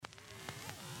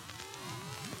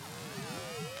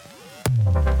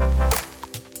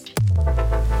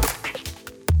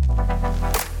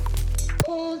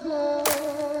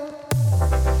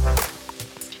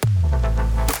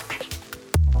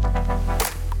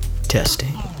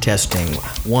Testing. Testing.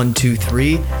 1, 2,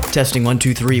 3. Testing 1,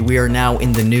 2, 3. We are now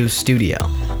in the new studio.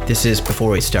 This is,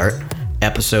 before we start,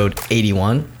 episode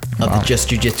 81 of the Just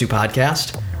Jiu-Jitsu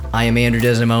podcast. I am Andrew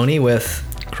Desimone with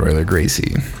Croyler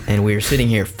Gracie. And we are sitting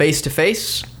here face to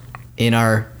face in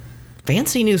our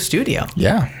fancy new studio.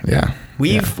 Yeah.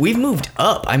 We've moved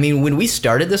up. I mean, when we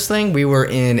started this thing, we were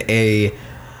in I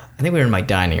think we were in my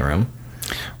dining room.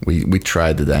 We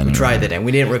tried the dining room.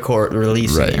 We didn't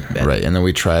release it. Right. And then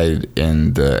we tried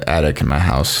in the attic in my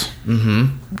house.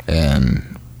 Mm-hmm.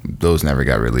 And those never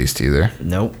got released either.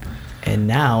 Nope. And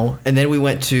then we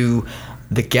went to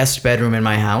the guest bedroom in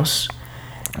my house.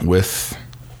 With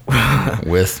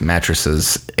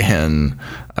mattresses and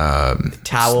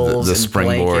towels, the and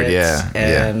springboard,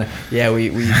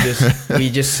 we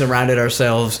just surrounded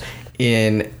ourselves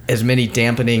in as many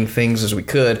dampening things as we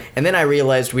could, and then I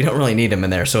realized we don't really need them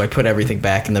in there, so I put everything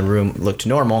back in the room, looked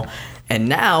normal, and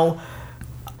now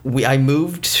I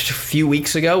moved a few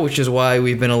weeks ago, which is why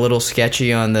we've been a little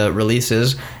sketchy on the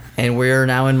releases. And we're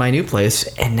now in my new place,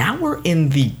 and now we're in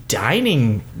the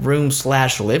dining room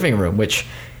 / living room, which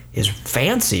is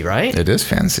fancy, right? It is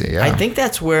fancy, yeah. I think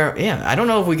that's where, I don't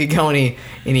know if we could go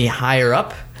any higher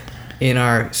up in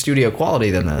our studio quality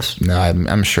than this. No,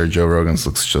 I'm sure Joe Rogan's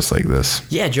looks just like this.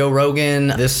 Yeah, Joe Rogan,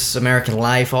 This American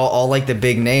Life, all like the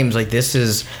big names, like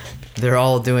they're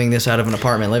all doing this out of an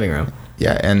apartment living room.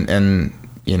 Yeah, and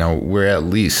we're at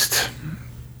least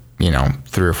 3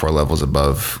 or 4 levels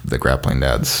above the Grappling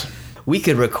Dads. We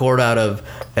could record out of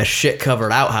a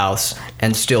shit-covered outhouse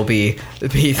and still be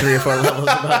 3 or 4 levels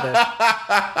above it.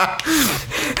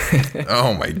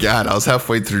 Oh my God! I was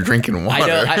halfway through drinking water.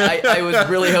 I know. I was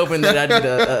really hoping that I'd get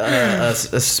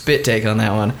a spit take on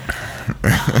that one.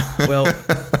 Well,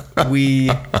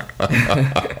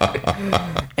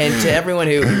 and to everyone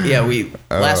who,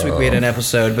 last week we had an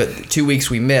episode, but 2 weeks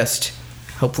we missed.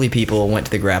 Hopefully people went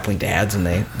to the Grappling Dads and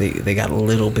they got a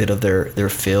little bit of their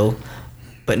fill.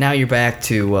 But now you're back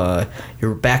to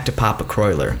Papa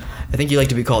Croyler. I think you like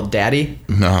to be called Daddy?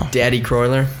 No. Daddy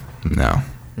Croyler? No.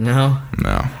 No?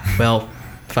 No. Well,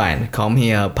 fine. Call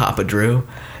me Papa Drew.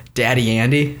 Daddy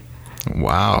Andy?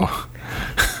 Wow.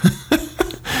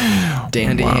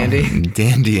 Dandy wow. Andy?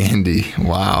 Dandy Andy.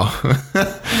 Wow.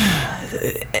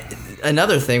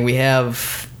 Another thing, we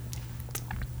have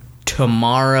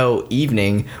tomorrow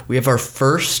evening, we have our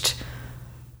first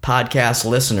podcast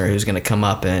listener who's going to come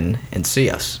up and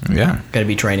see us. Yeah. Going to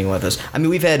be training with us. I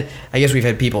mean, we've had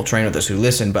people train with us who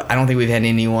listen, but I don't think we've had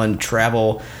anyone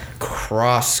travel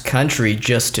cross country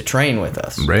just to train with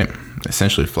us. Right.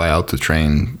 Essentially fly out to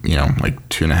train, like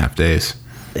 2.5 days.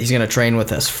 He's going to train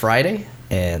with us Friday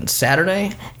and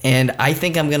Saturday, and I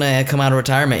think I'm going to come out of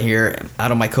retirement here,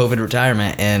 out of my COVID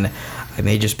retirement, and I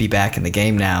may just be back in the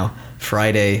game now.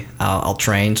 Friday, I'll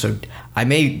train, so I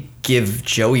may give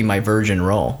Joey my virgin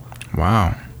roll.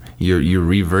 Wow. Your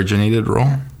re-virginated roll?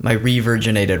 My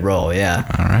re-virginated roll, yeah.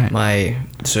 All right.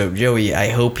 So Joey, I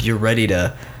hope you're ready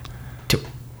to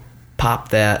pop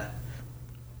that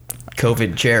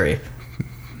COVID cherry.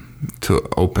 To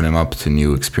open him up to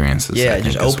new experiences. Yeah,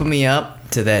 just open me up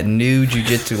to that new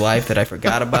jiu-jitsu life that I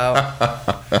forgot about.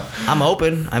 I'm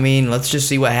open. I mean, let's just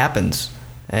see what happens.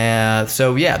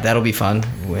 So yeah, that'll be fun.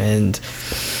 And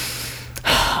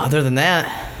other than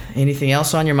that, anything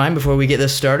else on your mind before we get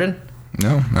this started?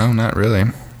 No, not really.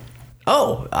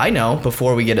 Oh, I know.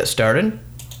 Before we get it started,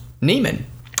 Neiman.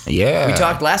 Yeah. We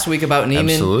talked last week about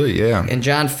Neiman. Absolutely, yeah. And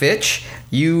John Fitch.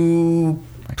 You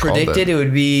predicted it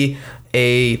would be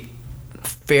a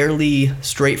fairly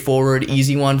straightforward,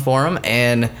 easy one for him,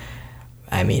 and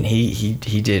I mean, he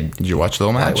did. Did you watch the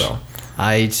whole match? Well,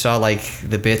 I saw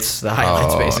the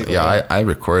highlights basically. Yeah, I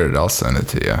recorded it. I'll send it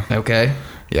to you. Okay.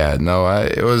 Yeah, no,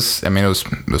 it was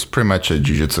pretty much a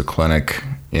jiu-jitsu clinic,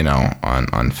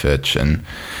 on Fitch, and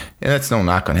that's no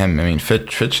knock on him. I mean,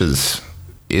 Fitch is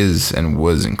and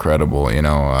was incredible.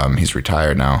 He's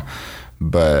retired now,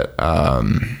 but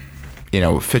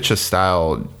Fitch's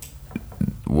style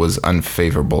was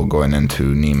unfavorable going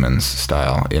into Neiman's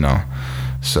style.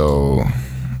 So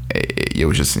it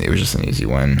was just an easy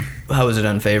win. How was it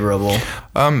unfavorable?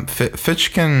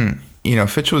 Fitch can.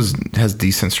 Fitch has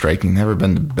decent striking. Never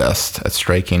been the best at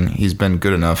striking. He's been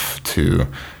good enough to,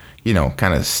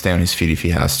 kind of stay on his feet if he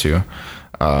has to.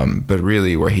 But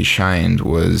really, where he shined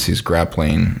was his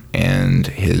grappling and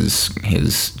his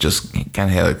just kind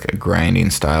of had a grinding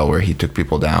style where he took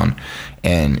people down.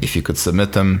 And if you could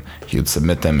submit them, he would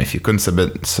submit them. If you couldn't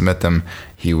submit them,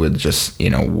 he would just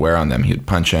wear on them. He would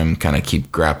punch them, kind of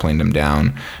keep grappling them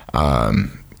down,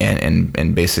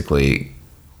 and basically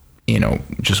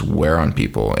just wear on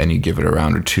people. And you give it a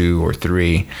round or 2 or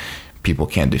 3. people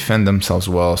can't defend themselves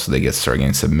well, so they start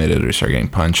getting submitted or start getting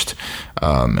punched,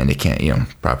 and they can't,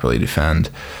 properly defend.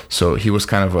 So he was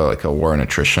kind of like a war and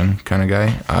attrition kind of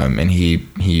guy, and he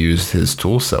used his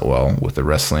tool set well with the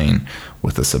wrestling,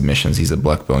 with the submissions. He's a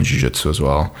black belt in jiu-jitsu as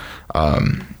well,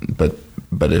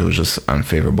 but it was just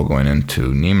unfavorable going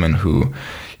into Niemann, who,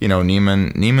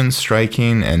 Niemann's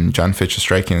striking and John Fitch's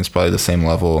striking is probably the same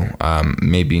level.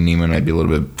 Maybe Niemann might be a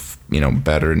little bit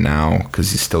better now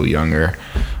because he's still younger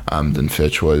than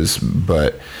Fitch was.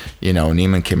 But,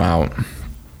 Niemann came out,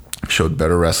 showed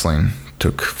better wrestling,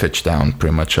 took Fitch down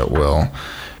pretty much at will,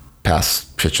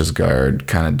 passed Fitch's guard,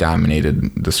 kind of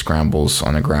dominated the scrambles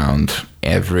on the ground.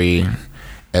 The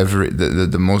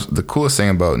coolest thing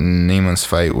about Niemann's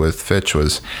fight with Fitch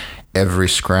was every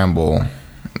scramble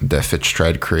that Fitch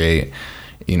tried to create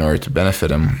in order to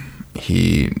benefit him,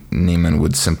 Niemann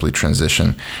would simply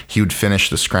transition. He would finish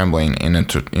the scrambling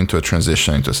into a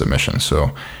transition into submission.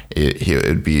 So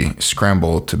it'd be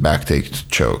scramble to back take to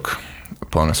choke.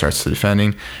 Opponent starts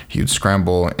defending, he would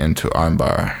scramble into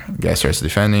armbar. Guy starts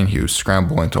defending, he would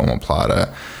scramble into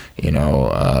omoplata.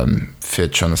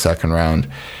 Fitch on the second round,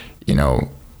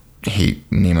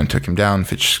 Niemann took him down.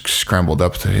 Fitch scrambled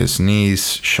up to his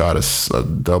knees, shot a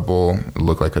double,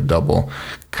 looked like a double,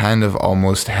 kind of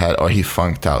almost he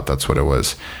funked out. That's what it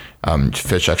was.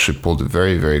 Fitch actually pulled a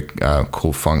very, very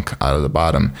cool funk out of the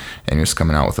bottom, and he was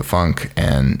coming out with a funk,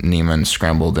 and Niemann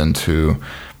scrambled into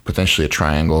potentially a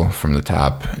triangle from the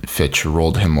top. Fitch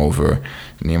rolled him over.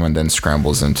 Niemann then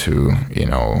scrambles into,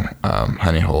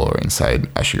 honey hole or inside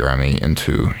ashigarami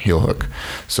into heel hook.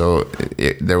 So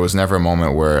there was never a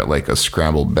moment where like a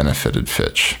scramble benefited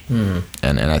Fitch.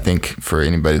 And I think for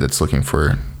anybody that's looking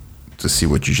to see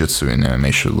what jiu-jitsu in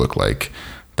MMA should look like,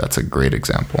 that's a great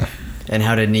example. And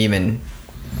how did Niemann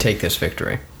take this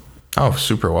victory? Oh,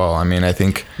 super well. I mean, I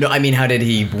think... No, I mean, how did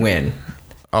he win?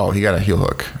 Oh, he got a heel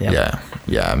hook. Yep.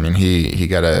 Yeah. I mean, he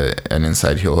got an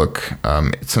inside heel hook.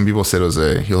 Some people said it was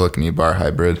a heel hook knee bar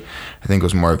hybrid. I think it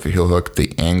was more of a heel hook.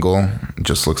 The angle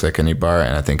just looks like a knee bar,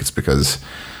 and I think it's because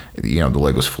the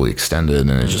leg was fully extended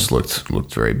and it just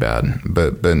looked very bad.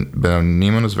 But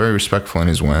Niemann was very respectful in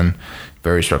his win.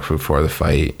 Very respectful before the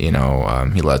fight. He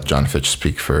let John Fitch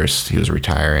speak first. He was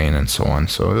retiring and so on.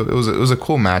 So it was a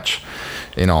cool match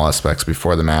in all aspects.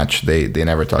 Before the match, they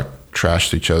never talked trash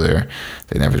to each other.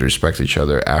 They never respected each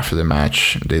other. After the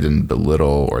match, they didn't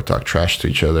belittle or talk trash to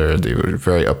each other. They were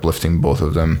very uplifting, both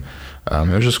of them. It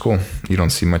was just cool. You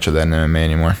don't see much of that in MMA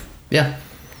anymore. Yeah.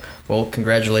 Well,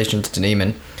 congratulations to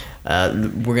Niemann.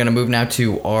 We're going to move now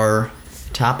to our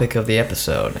topic of the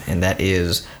episode, and that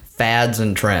is fads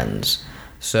and trends.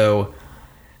 So,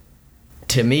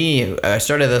 to me, I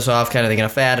started this off kind of thinking a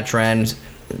fad, a trend,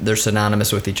 they're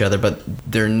synonymous with each other, but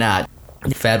they're not.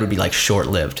 Fad would be like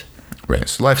short-lived. Right.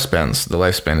 So the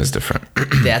lifespan is different.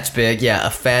 That's big. Yeah, a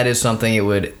fad is something it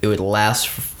would last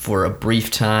for a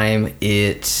brief time.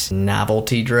 It's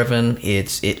novelty driven.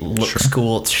 It looks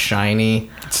cool. It's shiny.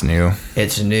 It's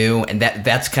new. And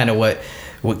that's kind of what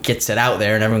gets it out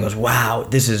there, and everyone goes, "Wow,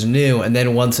 this is new." And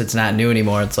then once it's not new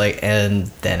anymore, it's like, and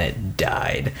then it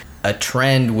died. A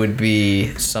trend would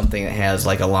be something that has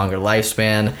like a longer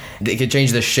lifespan. It could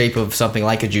change the shape of something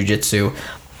like a jiu-jitsu.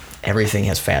 Everything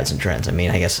has fads and trends. I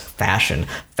mean, I guess fashion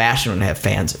would have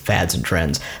fads and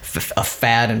trends. A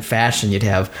fad in fashion, you'd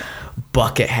have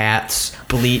bucket hats,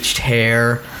 bleached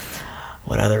hair.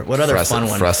 What other fun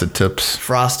one? Frosted tips.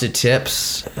 Frosted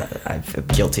tips. I'm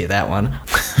guilty of that one.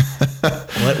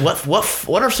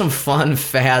 What are some fun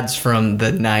fads from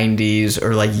the 90s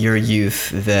or like your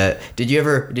youth that did you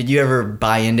ever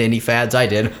buy into any fads? I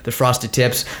did. The frosted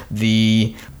tips,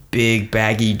 the big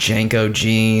baggy Janko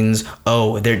jeans.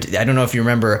 Oh, I don't know if you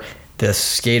remember the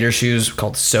skater shoes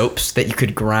called soaps that you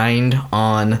could grind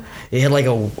on. It had like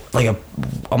a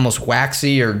almost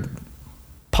waxy or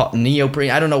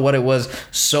neoprene, I don't know what it was,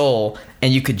 sole,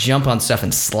 and you could jump on stuff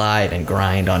and slide and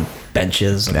grind on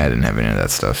benches. I didn't have any of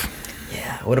that stuff.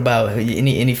 Yeah. What about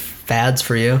any fads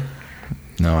for you?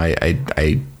 No,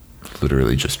 I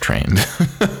literally just trained.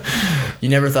 You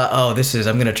never thought, I'm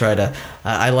gonna try to.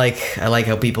 I like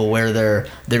how people wear their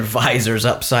visors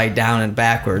upside down and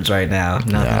backwards right now.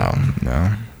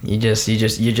 No. You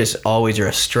just always are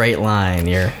a straight line.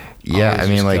 Yeah, I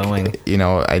mean, like, going.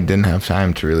 I didn't have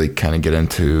time to really kind of get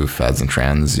into fads and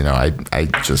trends. I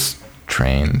just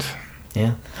trained.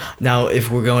 Yeah. Now, if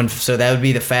we're going, so that would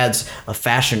be the fads, a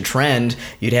fashion trend.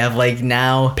 You'd have like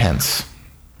now pants.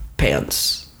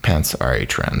 Pants Pants are a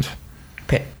trend.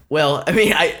 Well, I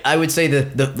mean, I would say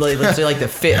let's say like the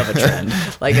fit of a trend,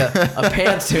 like a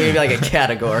pants to maybe like a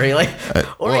category, like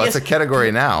or Well, it's a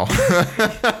category now. in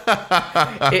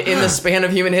the span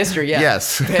of human history, yeah.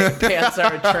 Yes. Pants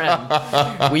are a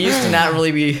trend. We used to not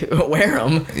really wear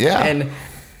them, Yeah.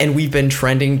 and we've been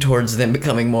trending towards them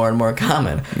becoming more and more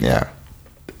common. Yeah.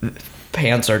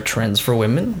 Pants are trends for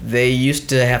women. They used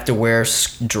to have to wear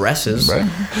dresses.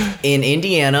 Right. In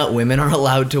Indiana, women are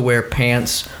allowed to wear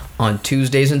pants on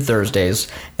Tuesdays and Thursdays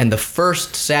and the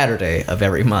first Saturday of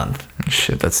every month.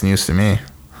 Shit, that's news to me.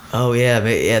 Oh yeah,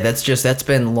 that's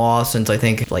been law since I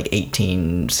think like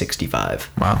 1865.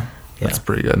 Wow. That's Yeah.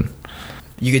 pretty good.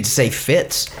 You could say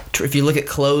fits. If you look at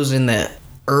clothes in the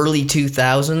early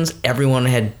 2000s, everyone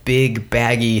had big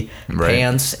baggy Right.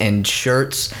 pants and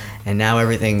shirts, and now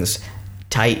everything's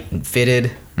tight and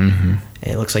fitted. Mm-hmm.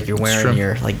 It looks like you're wearing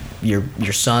true.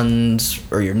 your son's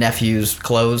or your nephew's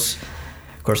clothes.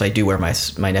 Of course, I do wear my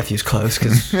nephew's clothes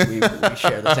because we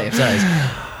share the same size.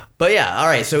 But yeah, all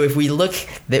right. So if we look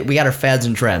that we got our fads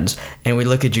and trends, and we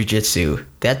look at jiu-jitsu,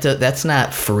 that's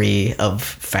not free of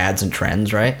fads and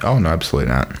trends, right? Oh, no,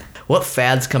 absolutely not. What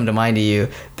fads come to mind to you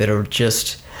that are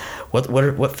just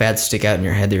what fads stick out in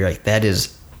your head that you're like, that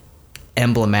is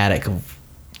emblematic of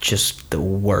just the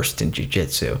worst in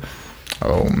jiu-jitsu?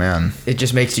 Oh, man. It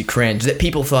just makes you cringe that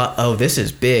people thought, oh, this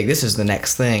is big, this is the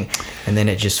next thing, and then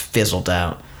it just fizzled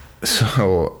out.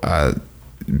 So,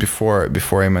 before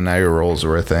Imanaya rolls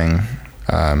were a thing,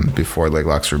 before leg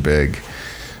locks were big,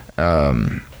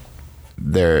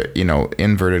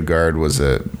 inverted guard was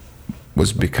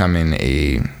becoming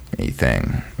a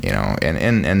thing,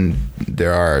 and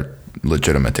there are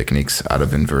legitimate techniques out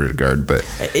of inverted guard, but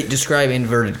Describe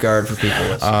inverted guard for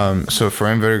people. so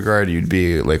for inverted guard, you'd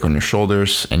be like on your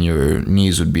shoulders and your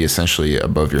knees would be essentially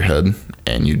above your head,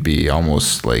 and you'd be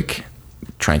almost like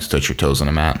trying to touch your toes on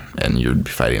a mat, and you'd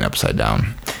be fighting upside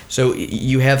down. So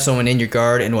you have someone in your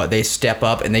guard, and they step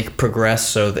up and they progress.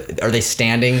 So are they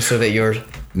standing so that you're?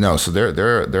 No, so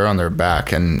they're on their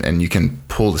back, and you can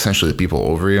pull essentially the people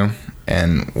over you.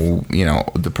 And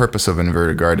the purpose of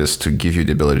inverted guard is to give you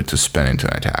the ability to spin into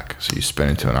an attack. So you spin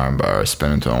into an armbar,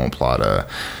 spin into an omoplata.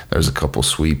 There's a couple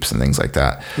sweeps and things like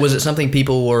that. Was it something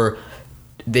people were?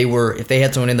 If they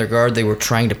had someone in their guard, they were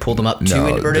trying to pull them up to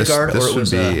inverted guard, this or it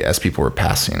was would be as people were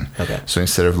passing. Okay. So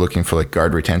instead of looking for like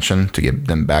guard retention to get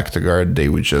them back to guard, they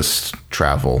would just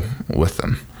travel with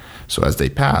them. So as they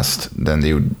passed, then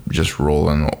they would just roll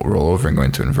over and go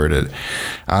into inverted.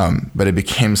 But it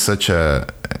became such a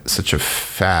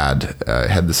fad,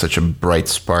 had such a bright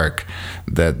spark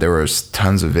that there was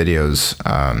tons of videos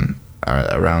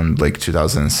around like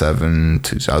 2007,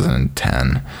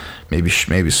 2010,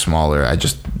 maybe smaller. I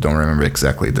just don't remember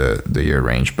exactly the year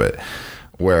range, but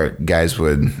where guys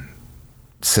would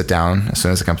sit down as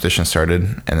soon as the competition started,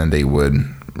 and then they would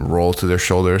roll to their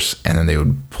shoulders, and then they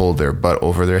would pull their butt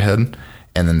over their head,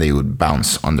 and then they would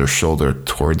bounce on their shoulder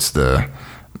towards the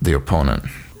opponent.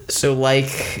 So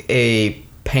like a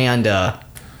panda,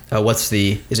 is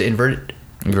it inverted?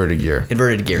 Inverted gear.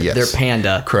 Inverted gear. Yes. They're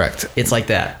panda. Correct. It's like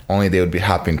that. Only they would be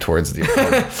hopping towards the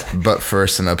opponent, butt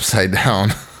first and upside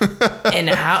down. And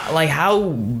how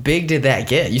big did that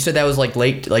get? You said that was like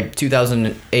late, like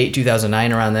 2008,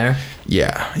 2009, around there?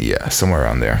 Yeah, somewhere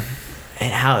around there.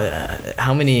 And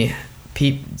how many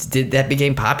people did that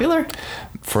became popular?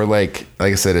 For like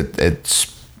I said, it's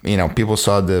people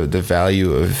saw the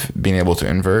value of being able to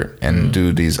invert and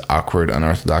do these awkward,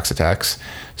 unorthodox attacks.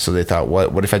 So they thought,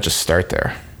 what if I just start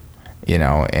there?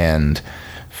 And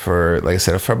for, like I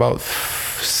said, for about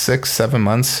 6-7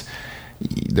 months,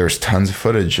 there's tons of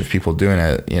footage of people doing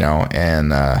it,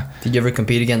 and Did you ever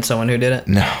compete against someone who did it?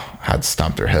 no, I'd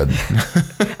stomp their head.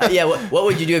 Yeah, what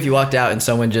would you do if you walked out and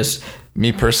someone just...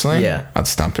 Me personally? Yeah. I'd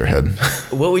stomp their head.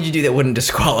 What would you do that wouldn't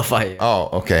disqualify you? Oh,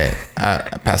 okay.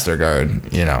 Pass their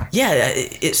guard, Yeah,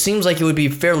 it seems like it would be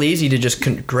fairly easy to just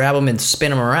grab them and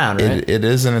spin them around, right? It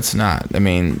is and it's not. I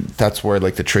mean, that's where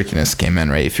like the trickiness came in,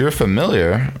 right? If you're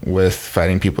familiar with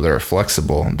fighting people that are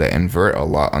flexible, that invert a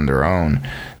lot on their own,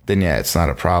 then yeah, it's not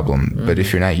a problem. Mm-hmm. But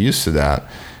if you're not used to that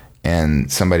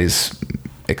and somebody's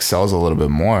excels a little bit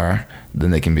more,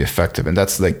 then they can be effective. And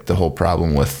that's like the whole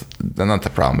problem with, not the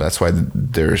problem, but that's why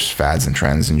there's fads and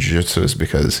trends in jiu-jitsu, is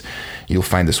because you'll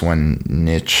find this one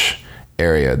niche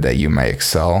area that you might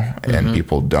excel and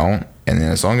people don't. And then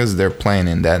as long as they're playing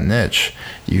in that niche,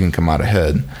 you can come out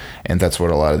ahead. And that's what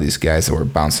a lot of these guys that were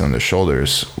bouncing on their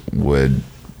shoulders would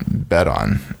bet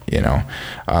on.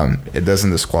 It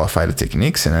doesn't disqualify the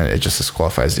techniques in it just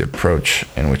disqualifies the approach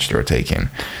in which they were taking.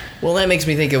 Well, that makes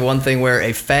me think of one thing where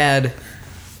a fad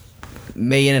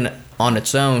may on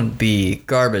its own be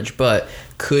garbage, but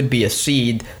could be a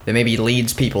seed that maybe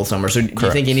leads people somewhere. So do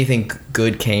you think anything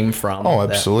good came from Oh,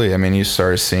 absolutely. I mean, you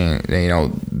started seeing,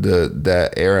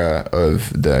 that era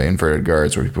of the inverted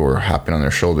guards where people were hopping on their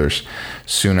shoulders.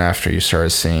 Soon after, you started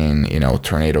seeing,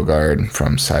 Tornado Guard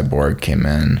from Cyborg came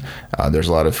in. There's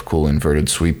a lot of cool inverted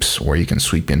sweeps where you can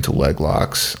sweep into leg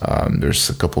locks. There's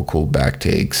a couple cool back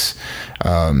takes.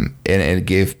 And it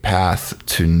gave path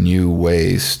to new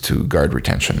ways to guard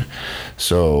retention.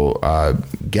 So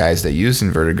guys that use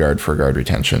inverted guard for guard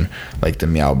retention, like the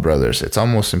Meow Brothers, it's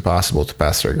almost impossible to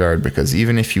pass their guard because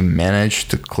even if you manage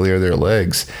to clear their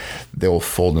legs, they will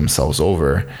fold themselves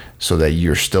over so that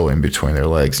you're still in between their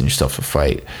legs and you still have to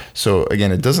fight. So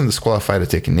again, it doesn't disqualify the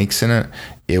techniques in it.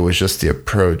 It was just the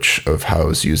approach of how it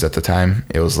was used at the time.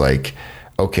 It was like,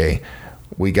 okay,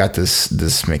 we got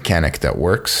this mechanic that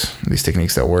works, these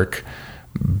techniques that work,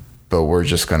 but we're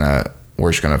just gonna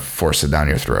force it down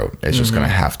your throat. It's just gonna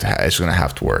have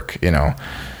to work.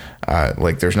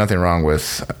 Like there's nothing wrong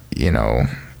with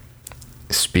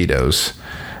Speedos,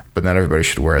 but not everybody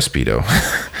should wear a Speedo.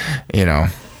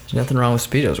 There's nothing wrong with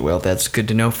Speedos. Well, that's good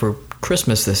to know for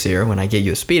Christmas this year. When I get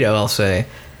you a Speedo, I'll say,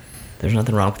 there's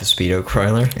nothing wrong with the Speedo,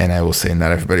 Croyler. And I will say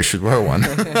not everybody should wear one.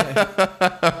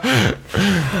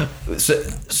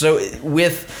 So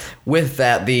with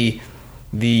that, the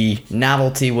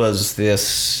novelty was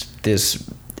this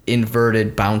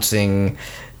inverted, bouncing,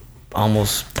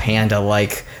 almost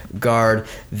panda-like guard.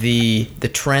 The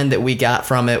trend that we got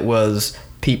from it was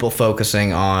people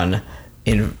focusing on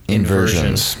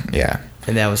inversions. Yeah.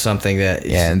 And that was something that...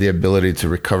 and the ability to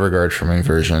recover guard from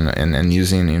inversion and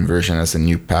using inversion as a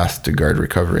new path to guard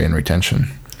recovery and retention.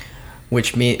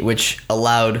 Which I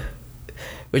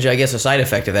guess a side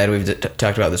effect of that, we've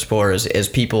talked about this before, is as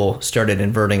people started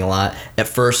inverting a lot. At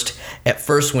first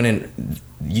when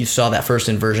you saw that first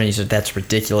inversion, you said, that's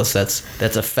ridiculous, that's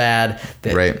a fad,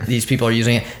 that right. These people are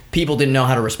using it. People didn't know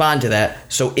how to respond to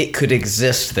that, so it could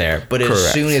exist there. But Correct.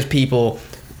 As soon as people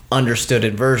understood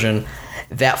inversion,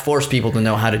 that forced people to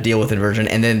know how to deal with inversion,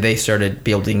 and then they started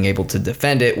being able to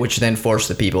defend it, which then forced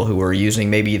the people who were using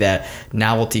maybe that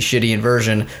novelty shitty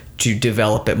inversion to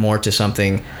develop it more to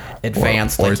something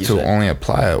advanced, or like you to said. only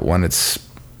apply it when it's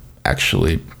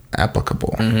actually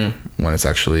applicable, when it's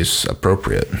actually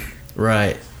appropriate.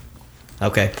 Right.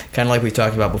 Okay. Kind of like we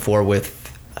talked about before with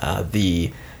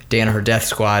the Danaher Death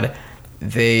Squad.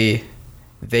 They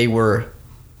were,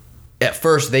 at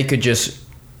first they could just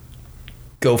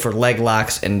go for leg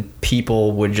locks and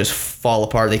people would just fall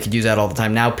apart. They could use that all the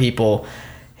time. Now people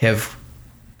have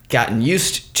gotten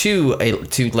used to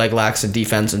leg locks and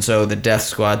defense, and so the Death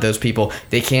Squad, those people,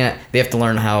 they have to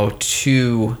learn how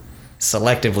to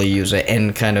selectively use it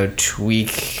and kind of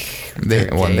tweak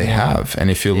They have. And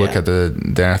if you look at the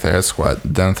Danaher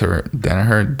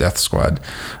Death Squad,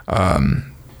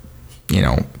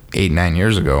 8-9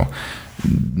 years ago,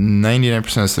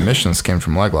 99% of submissions came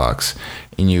from leg locks.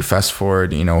 And you fast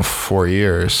forward, 4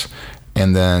 years,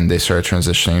 and then they started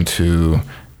transitioning to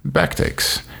back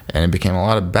takes. And it became a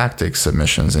lot of back take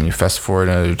submissions. And you fast forward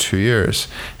another 2 years,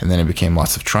 and then it became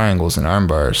lots of triangles and arm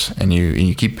bars. And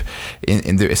you keep,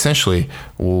 essentially,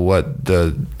 what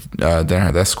the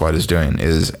Danaher Death Squad is doing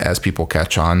is, as people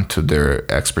catch on to their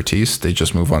expertise, they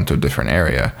just move on to a different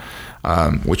area,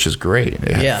 which is great.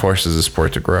 It forces the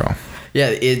sport to grow. Yeah,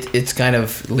 it's kind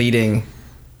of leading.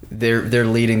 They're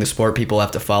leading the sport people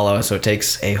have to follow, so it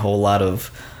takes a whole lot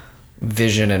of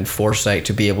vision and foresight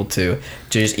to be able to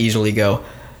just easily go,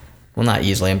 well, not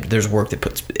easily, there's work that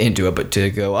puts into it, but to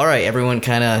go, all right, everyone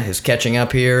kind of is catching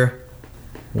up here.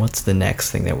 What's the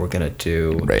next thing that we're going to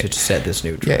do to set this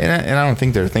new trend? Yeah, and I don't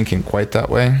think they're thinking quite that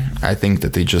way. I think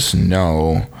that they just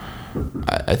know.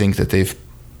 I think that they've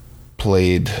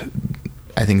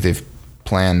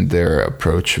planned their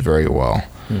approach very well.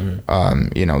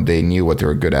 They knew what they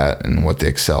were good at and what they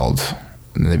excelled,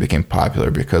 and they became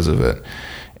popular because of it.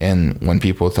 And when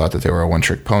people thought that they were a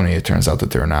one-trick pony, it turns out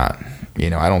that they're not.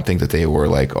 I don't think that they were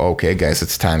like, oh, okay, guys,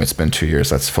 it's time. It's been 2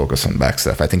 years. Let's focus on back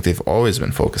stuff. I think they've always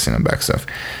been focusing on back stuff.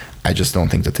 I just don't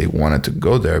think that they wanted to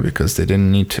go there because they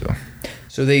didn't need to.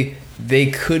 So they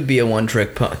could be a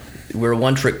one-trick pony. We're a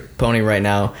one-trick pony right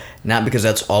now, not because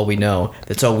that's all we know.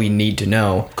 That's all we need to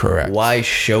know. Correct. Why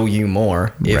show you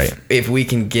more if we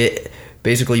can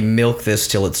basically milk this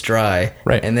till it's dry,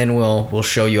 right? And then we'll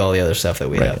show you all the other stuff that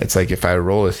we have. It's like if I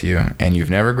roll with you and you've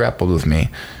never grappled with me,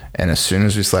 and as soon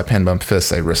as we slap hand bump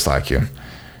fists, I wrist lock you.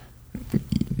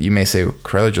 You may say,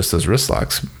 Corelli just does wrist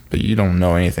locks, but you don't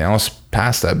know anything else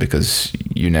past that because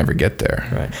you never get there.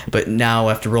 Right. But now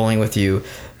after rolling with you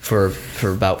for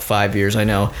about 5 years, I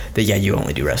know that you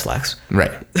only do wrist locks.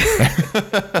 Right.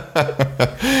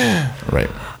 Right.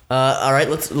 All right,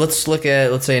 let's look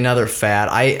at, let's say, another fad.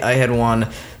 I had one,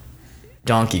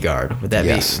 donkey guard. Would that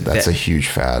Yes, be? that's a huge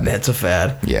fad. That's a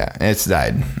fad. Yeah, and it's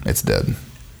died. It's dead.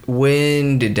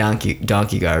 When did donkey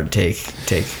guard take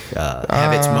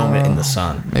have its moment in the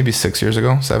sun? Maybe 7 years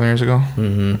ago.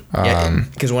 Yeah,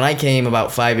 because when I came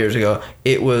about 5 years ago,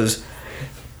 it was,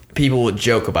 people would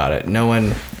joke about it. No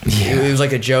one, it was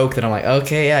like a joke that I'm like,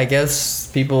 okay, yeah, I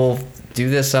guess people do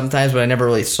this sometimes, but I never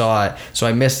really saw it, so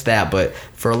I missed that. But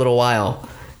for a little while,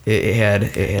 it had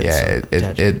Yeah,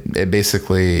 it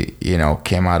basically,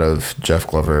 came out of Jeff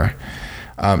Glover.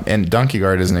 And donkey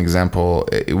guard is an example.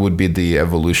 It would be the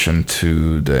evolution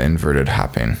to the inverted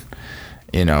hopping.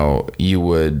 You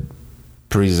would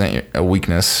present a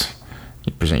weakness,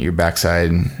 you present your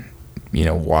backside,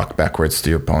 walk backwards to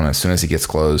your opponent. As soon as he gets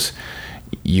close,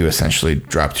 you essentially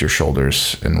drop to your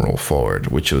shoulders and roll forward,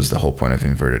 which was the whole point of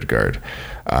inverted guard.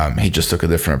 He just took a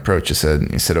different approach. He said,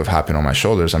 instead of hopping on my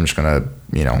shoulders, I'm just going to,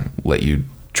 let you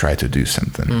try to do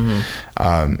something.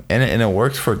 And it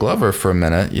worked for Glover for a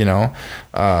minute,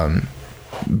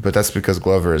 but that's because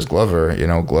Glover is Glover.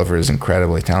 Glover is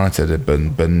incredibly talented, but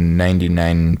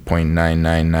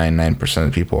 99.9999%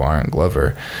 of people aren't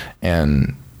Glover.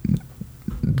 And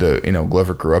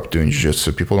Glover grew up doing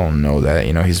jiu-jitsu. People don't know that.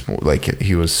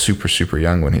 He was super, super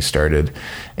young when he started,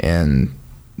 and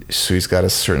so he's got a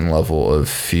certain level of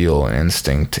feel and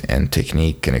instinct and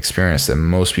technique and experience that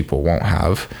most people won't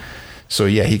have. So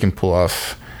yeah, he can pull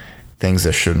off things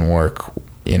that shouldn't work,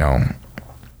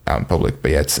 out in public.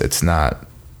 But yeah, it's not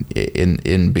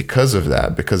because of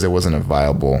that, because it wasn't a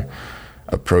viable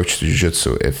approach to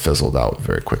jiu-jitsu, it fizzled out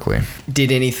very quickly.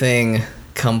 Did anything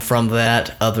come from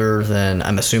that other than,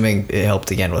 I'm assuming it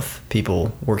helped again with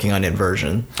people working on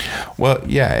inversion? Well,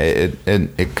 yeah,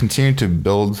 it continued to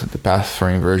build the path for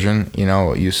inversion.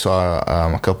 You saw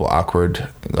a couple awkward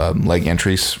leg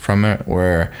entries from it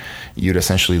where you'd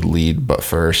essentially lead butt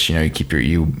first.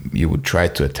 You would try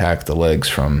to attack the legs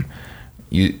from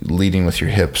you leading with your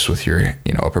hips, with your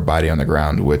upper body on the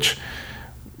ground, which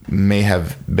may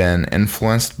have been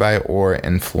influenced by or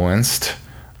influenced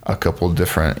a couple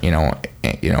different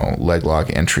leg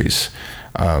lock entries.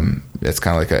 It's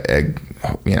kind of like a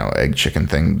egg chicken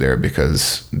thing there,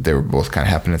 because they were both kind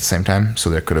of happening at the same time. So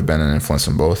there could have been an influence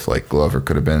on both. Like Glover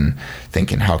could have been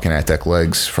thinking, how can I attack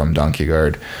legs from donkey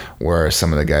guard? Where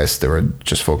some of the guys that were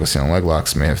just focusing on leg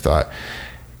locks may have thought,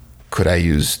 could I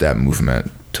use that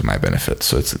movement to my benefit?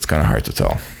 So it's kind of hard to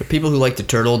tell. The people who like to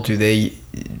turtle, do they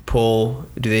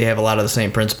have a lot of the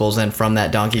same principles then from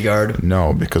that donkey guard?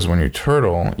 No, because when you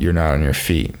turtle, you're not on your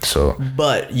feet. So,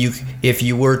 but if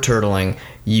you were turtling,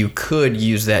 you could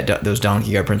use those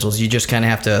donkey guard principles. You just kind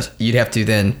of you'd have to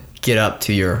then get up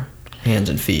to your hands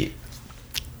and feet.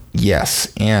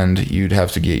 Yes, and you'd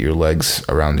have to get your legs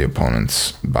around the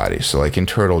opponent's body. So like in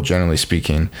turtle, generally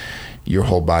speaking, your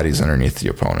whole body's underneath the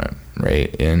opponent,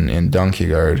 right? In donkey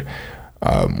guard,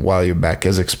 while your back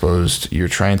is exposed, you're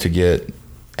trying to get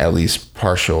at least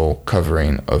partial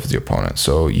covering of the opponent.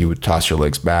 So you would toss your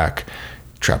legs back,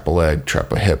 trap a leg,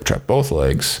 trap a hip, trap both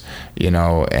legs,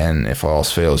 and if all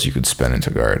else fails, you could spin into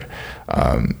guard.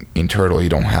 In turtle, you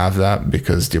don't have that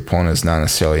because the opponent is not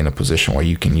necessarily in a position where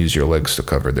you can use your legs to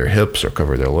cover their hips or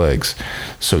cover their legs.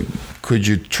 So could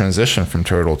you transition from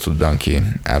turtle to donkey?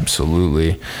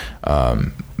 Absolutely.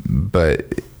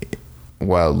 But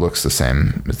while it looks the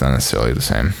same, it's not necessarily the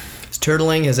same.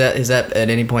 Turtling, has that at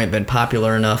any point been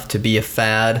popular enough to be a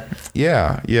fad?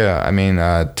 Yeah. I mean,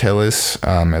 Teles,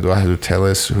 Eduardo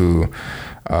Teles, who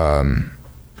kind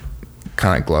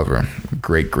of like Glover,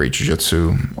 great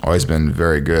jiu-jitsu, always been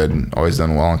very good, always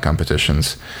done well in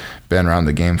competitions, been around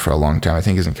the game for a long time. I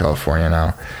think he's in California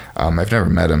now. I've never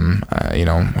met him.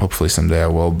 Hopefully someday I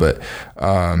will. But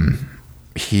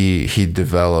he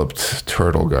developed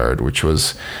turtle guard, which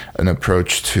was an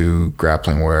approach to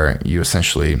grappling where you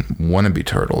essentially want to be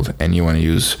turtled and you want to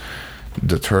use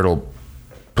the turtle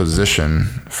position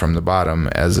from the bottom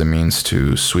as a means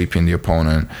to sweeping the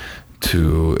opponent,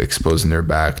 to exposing their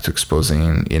back, to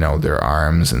exposing their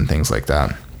arms and things like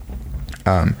that.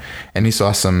 And he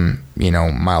saw some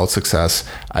mild success.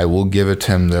 I will give it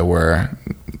to him that where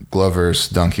Glover's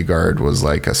donkey guard was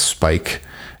like a spike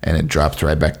and it dropped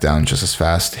right back down just as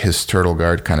fast. His turtle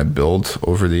guard kind of built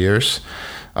over the years.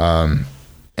 And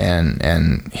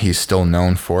he's still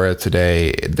known for it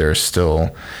today.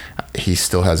 He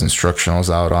still has instructionals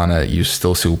out on it. You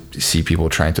still see people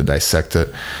trying to dissect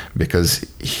it because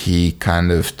he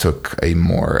kind of took a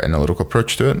more analytical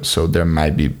approach to it. So there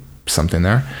might be something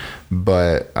there,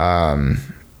 but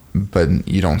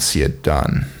you don't see it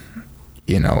done,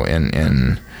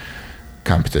 in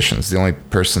competitions. The only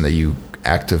person that you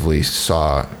actively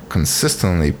saw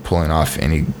consistently pulling off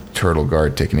any turtle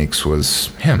guard techniques was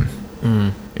him.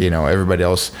 You know, everybody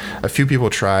else, a few people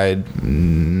tried,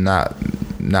 not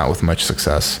with much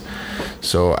success.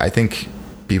 So I think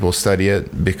people study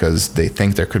it because they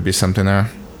think there could be something there,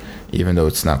 even though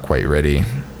it's not quite ready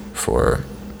for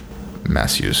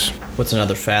mass use. What's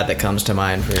another fad that comes to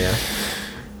mind for you?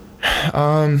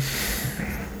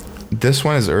 This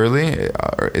one is early.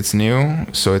 It's new,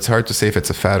 so it's hard to say if it's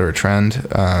a fad or a trend.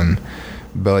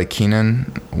 Belly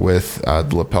Keenan with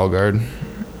the lapel guard.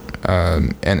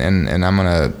 And I'm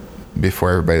gonna,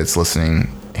 before everybody that's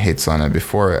listening hates on it,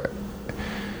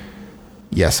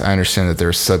 yes, I understand that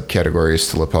there's subcategories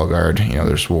to lapel guard. You know,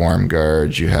 there's warm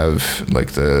guard, you have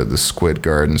like the squid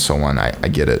guard and so on. I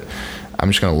get it. I'm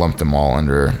just gonna lump them all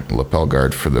under lapel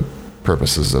guard for the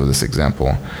purposes of this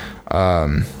example.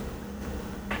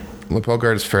 Lapel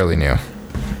guard is fairly new.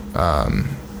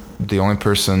 The only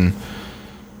person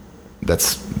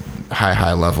that's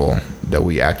high level that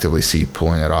we actively see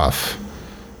pulling it off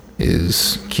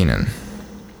is Keenan.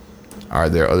 Are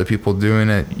there other people doing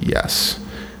it? Yes.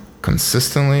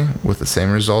 Consistently with the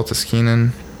same result as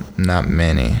Keenan? Not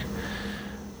many.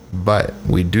 But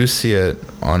we do see it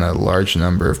on a large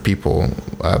number of people.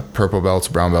 Purple belts,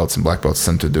 brown belts, and black belts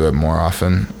tend to do it more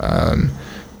often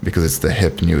because it's the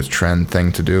hip new trend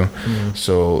thing to do.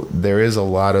 So there's a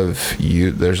lot of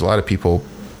people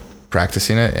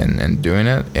practicing it and doing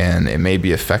it, and it may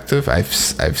be effective. I've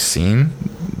seen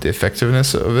the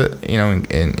effectiveness of it, you know,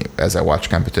 and as I watch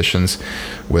competitions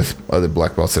with other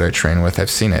black belts that I train with, I've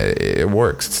seen it. It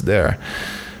works. It's there.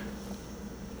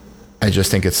 I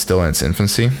just think it's still in its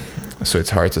infancy, so it's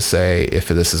hard to say if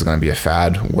this is going to be a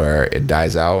fad where it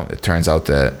dies out. It turns out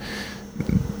that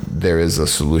there is a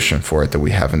solution for it that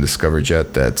we haven't discovered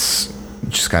yet that's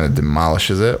just kind of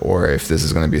demolishes it, or if this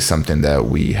is going to be something that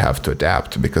we have to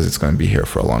adapt because it's going to be here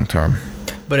for a long term.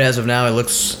 But as of now, it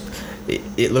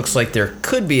looks like there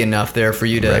could be enough there for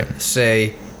you to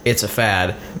say it's a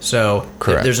fad. So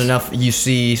there's enough, you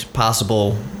see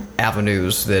possible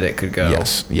avenues that it could go.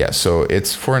 Yes. So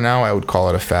it's, for now, I would call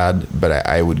it a fad, but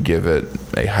I would give it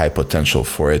a high potential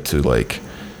for it to like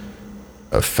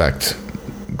affect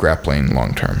grappling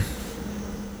long term.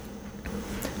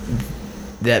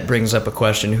 That brings up a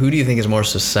question. Who do you think is more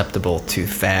susceptible to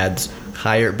fads,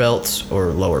 higher belts or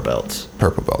lower belts?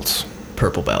 Purple belts.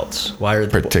 Purple belts. Why are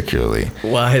particularly?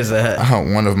 Why is that?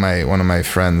 One of my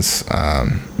friends,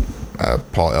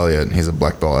 Paul Elliott, he's a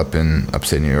black belt up in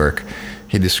upstate New York.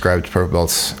 He described purple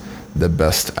belts the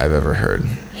best I've ever heard.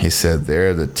 He said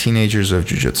they're the teenagers of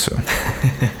jiu-jitsu.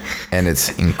 And it's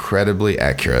incredibly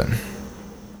accurate.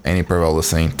 Any purple belt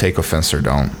listening, take offense or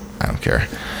don't. I don't care.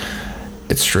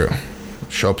 It's true.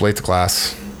 Show up late to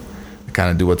class. They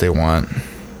kind of do what they want.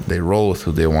 They roll with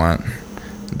who they want.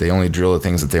 They only drill the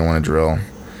things that they want to drill.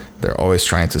 They're always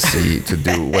trying to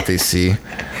do what they see.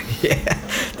 Yeah,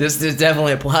 this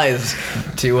definitely applies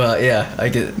to I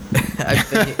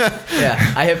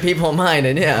have people in mind,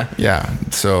 and yeah.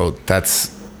 So that's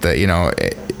that. You know,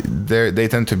 they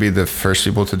tend to be the first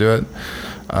people to do it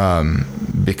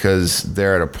because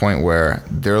they're at a point where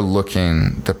they're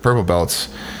looking. The purple belts,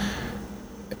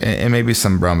 and maybe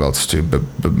some brown belts too, but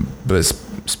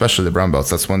especially the brown belts.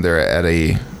 That's when they're at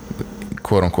a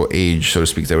quote unquote age, so to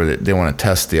speak, they want to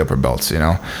test the upper belts, you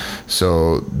know.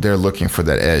 So they're looking for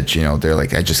that edge, you know. They're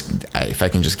like, if I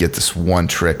can just get this one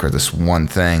trick or this one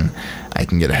thing, I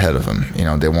can get ahead of them. You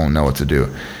know, they won't know what to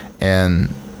do,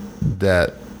 and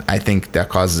that, I think that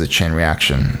causes a chain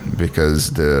reaction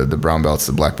because the brown belts,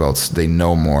 the black belts, they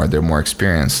know more, they're more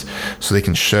experienced, so they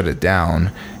can shut it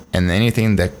down, and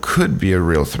anything that could be a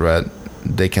real threat,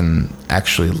 they can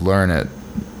actually learn it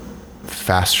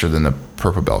faster than the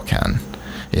purple belt can.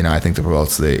 You know, I think the purple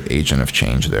belt's the agent of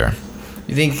change there.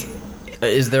 You think,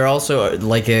 is there also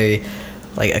like a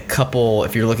couple,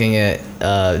 if you're looking at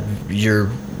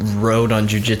your road on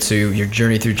jiu-jitsu, your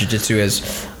journey through jiu-jitsu,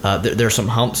 as there's some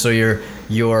humps, so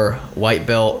you're white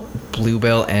belt, blue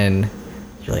belt, and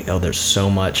you're like, oh, there's so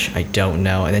much I don't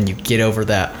know, and then you get over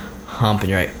that hump and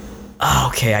you're like, oh,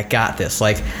 okay, I got this,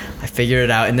 like I figured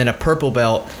it out. And then a purple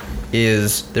belt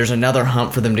there's another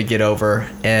hump for them to get over,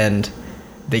 and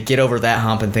they get over that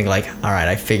hump and think like, all right,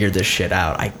 I figured this shit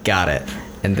out, I got it.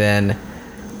 And then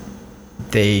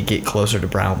they get closer to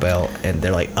brown belt and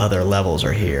they're like, other levels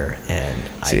are here, and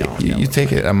I don't know. You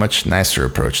take a much nicer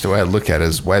approach. The way I look at it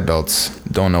is white belts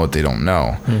don't know what they don't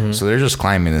know. Mm-hmm. So they're just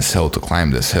climbing this hill to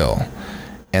climb this hill.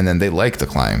 And then they like to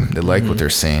climb. They like what they're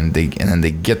seeing. And then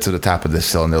they get to the top of this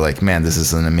hill and they're like, man, this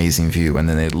is an amazing view. And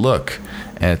then they look,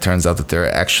 and it turns out that they're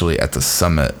actually at the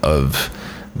summit of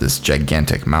this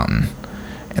gigantic mountain.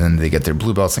 and then they get their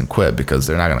blue belts and quit because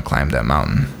they're not going to climb that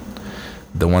mountain.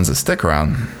 The ones that stick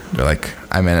around, they're like,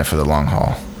 I'm in it for the long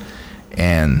haul.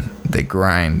 And they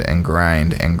grind and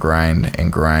grind and grind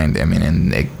and grind. I mean,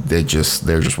 and they're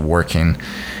just working.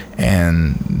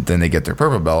 And then they get their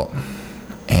purple belt,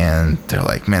 and they're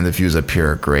like, man, the views up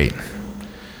here are great.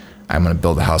 I'm going to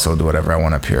build a house. I'll do whatever I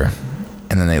want up here.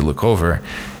 And then they look over,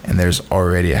 and there's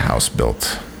already a house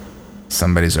built.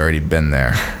 Somebody's already been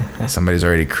there. Somebody's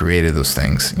already created those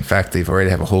things. In fact, they've already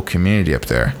have a whole community up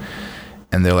there.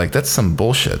 And they're like, that's some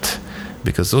bullshit,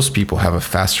 because those people have a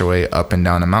faster way up and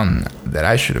down a mountain that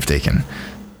I should have taken.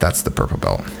 That's the purple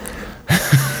belt.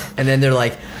 And then they're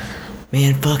like,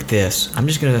 man, fuck this. I'm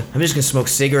just gonna smoke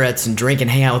cigarettes and drink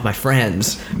and hang out with my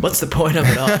friends. What's the point of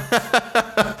it all?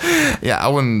 Yeah, I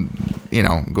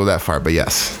wouldn't, go that far, but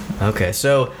yes. Okay,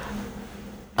 so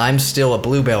I'm still a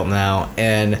blue belt now,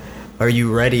 and are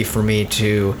you ready for me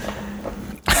to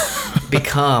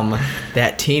become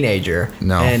that teenager?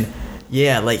 No. And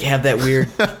yeah, like have that weird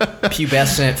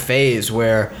pubescent phase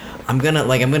where I'm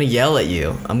gonna yell at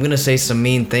you. I'm gonna say some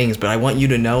mean things, but I want you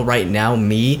to know right now,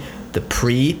 me, the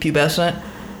pre-pubescent,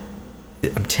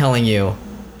 I'm telling you,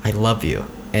 I love you,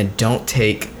 and don't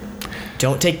take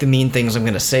the mean things I'm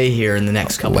gonna say here in the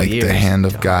next couple of years. Like the hand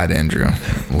of God, Andrew.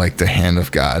 Like the hand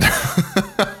of God.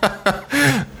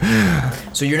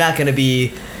 So you're not going to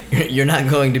be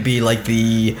like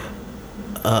the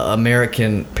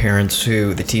American parents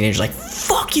who the teenagers like,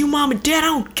 fuck you, mom and dad, I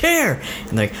don't care.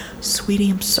 And they're like,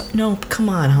 sweetie, no, come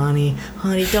on, honey,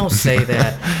 don't say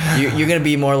that. You're going to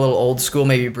be more a little old school,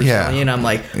 maybe Brazilian. Yeah. I'm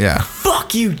like, yeah,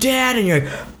 fuck you, dad. And you're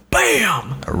like,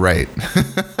 bam. Right.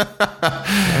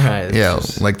 All right. Yeah,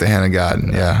 like the hand of God.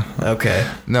 Yeah. Okay.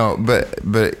 No, but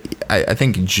I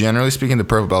think generally speaking, the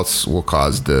purple belts will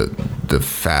cause the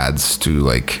fads to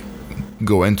like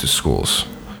go into schools.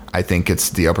 I think it's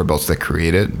the upper belts that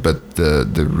create it, but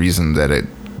the reason that it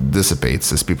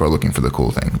dissipates is people are looking for the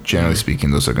cool thing. Generally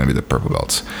speaking, those are going to be the purple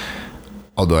belts.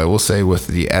 Although I will say, with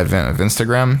the advent of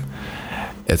Instagram,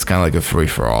 it's kind of like a free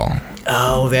for all.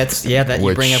 Oh,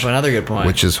 you bring up another good point.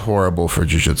 Which is horrible for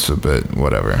jiu-jitsu, but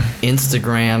whatever.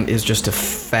 Instagram is just a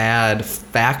fad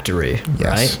factory,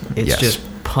 yes. right? It's just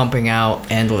pumping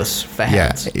out endless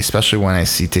fads. Yeah, especially when I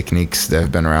see techniques that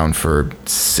have been around for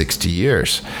 60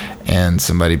 years and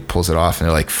somebody pulls it off and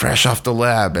they're like, fresh off the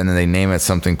lab, and then they name it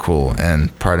something cool,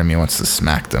 and part of me wants to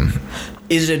smack them.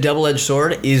 Is it a double-edged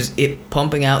sword? Is it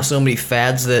pumping out so many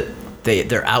fads that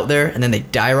they're out there and then they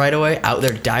die right away?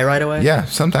 Yeah,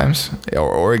 sometimes.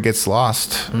 Or it gets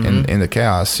lost in the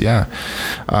chaos, yeah.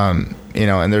 And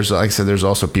there's, like I said, there's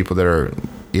also people that are,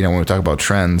 when we talk about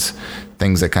trends,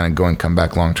 things that kind of go and come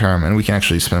back long term, and we can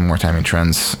actually spend more time in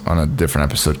trends on a different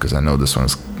episode, because I know this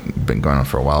one's been going on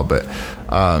for a while, but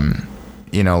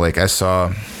like I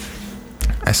saw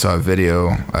a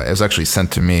video. It was actually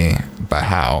sent to me by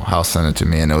Hal sent it to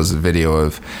me, and it was a video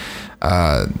of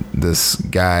this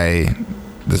guy,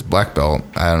 this black belt.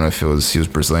 I don't know if he was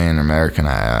Brazilian or American,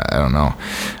 I don't know,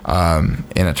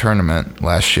 in a tournament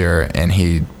last year, and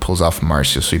he pulls off a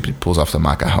Marcio sweep. He pulls off the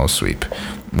Macau sweep,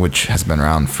 which has been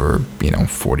around for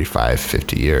 45,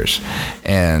 50 years.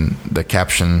 And the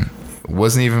caption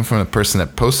wasn't even from the person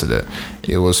that posted it.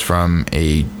 It was from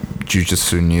a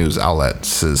jiu-jitsu news outlet. It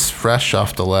says, fresh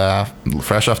off the lab,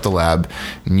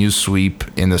 new sweep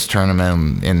in this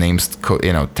tournament, and names,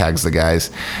 tags the guys.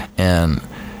 And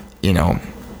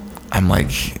I'm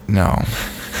like, no,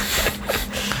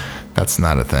 that's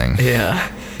not a thing. Yeah.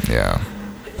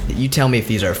 You tell me if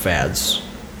these are fads,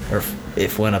 or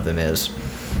if one of them is.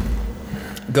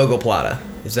 Gogoplata.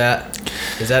 Is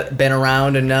that been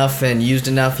around enough and used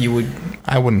enough?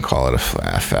 I wouldn't call it a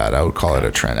fad. I would call it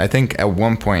a trend. I think at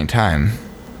one point in time,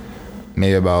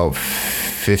 maybe about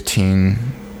 15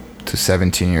 to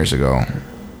 17 years ago,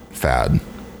 fad.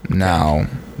 Now,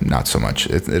 not so much.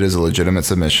 It is a legitimate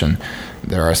submission.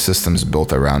 There are systems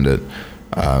built around it,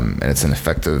 and it's an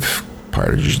effective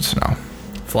part of jiu-jitsu now.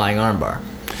 Flying armbar.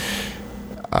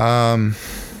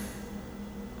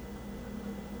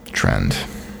 Trend.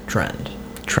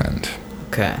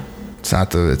 Okay.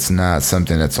 It's not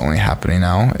something that's only happening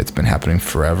now. It's been happening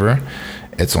forever.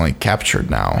 It's only captured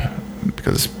now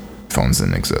because phones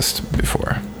didn't exist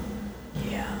before.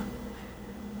 Yeah.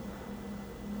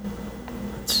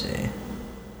 Let's see.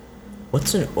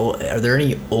 Are there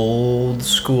any old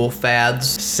school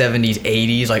fads, 70s,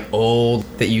 80s, like old,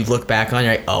 that you look back on,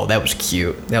 you're like, oh, that was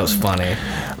cute, that was funny?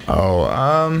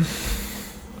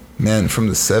 Man, from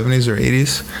the 70s or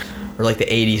 80s? Or like the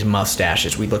 80s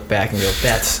mustaches. We look back and go,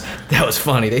 that was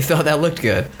funny. They thought that looked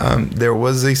good. There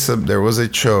was a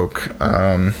choke.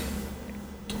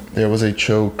 there was a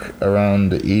choke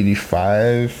around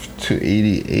 85 to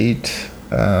 88.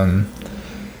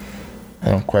 I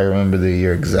don't quite remember the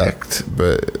year exact,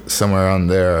 but somewhere around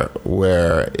there,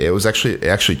 where it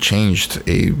actually changed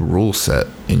a rule set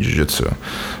in jiu-jitsu.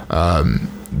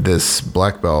 This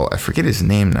black belt, I forget his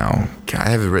name now. I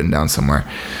have it written down somewhere.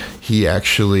 He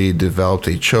actually developed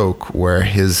a choke where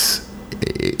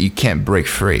you can't break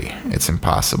free. It's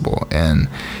impossible, and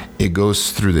it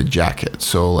goes through the jacket.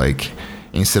 So like,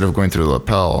 instead of going through the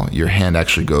lapel, your hand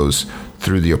actually goes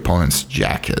through the opponent's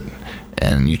jacket,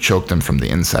 and you choke them from the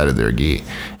inside of their gi.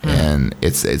 And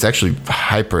it's actually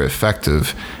hyper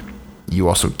effective. You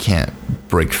also can't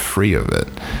break free of it,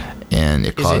 and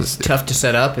it Is it tough to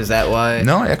set up? Is that why?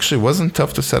 No, it actually wasn't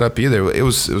tough to set up either. It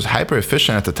was hyper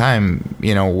efficient at the time,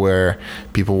 where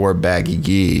people wore baggy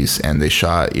gis and they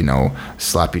shot,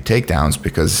 sloppy takedowns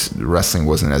because wrestling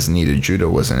wasn't as needed, judo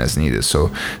wasn't as needed.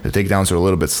 So the takedowns were a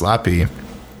little bit sloppy,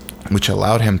 which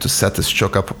allowed him to set this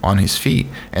choke up on his feet.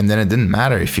 And then it didn't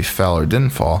matter if he fell or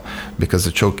didn't fall, because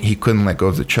the choke, he couldn't let go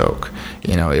of the choke.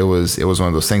 It was one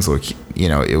of those things where,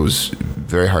 it was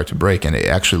very hard to break. And it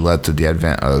actually led to the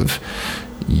advent of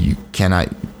you cannot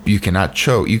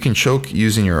choke. You can choke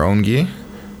using your own gi,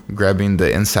 grabbing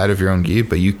the inside of your own gi,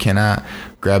 but you cannot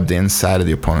grab the inside of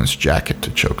the opponent's jacket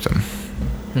to choke them.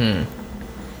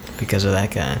 Because of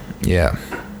that guy. Yeah.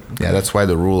 Yeah, that's why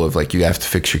the rule of you have to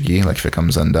fix your gi, if it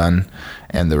comes undone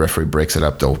and the referee breaks it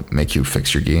up, they'll make you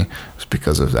fix your gi. It's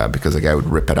because of that, because the guy would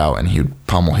rip it out and he would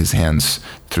pummel his hands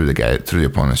through the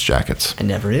opponent's jackets. I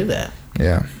never knew that.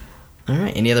 Yeah. All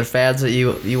right. Any other fads that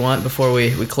you want before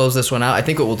we close this one out? I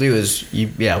think what we'll do is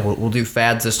we'll do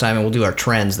fads this time, and we'll do our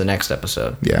trends the next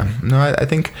episode. Yeah. No, I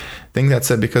think that's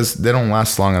it, because they don't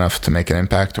last long enough to make an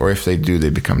impact, or if they do,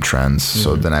 they become trends.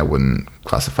 So then I wouldn't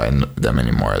classify them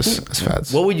anymore as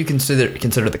fads. What would you consider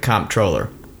the comptroller?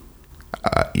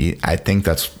 I think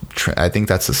that's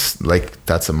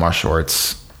a martial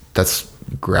arts. That's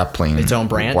grappling. Its own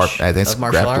branch. I think it's of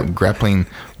martial art? grappling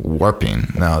warping.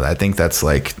 No, I think that's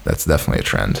definitely a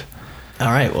trend.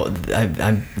 All right. Well,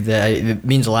 it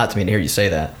means a lot to me to hear you say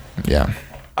that. Yeah.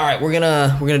 All right, we're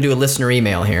gonna do a listener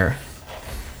email here.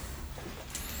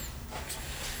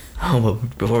 Oh,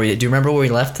 but before do you remember where we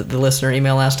left the listener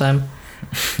email last time?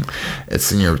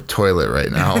 It's in your toilet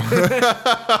right now.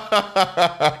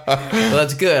 Well,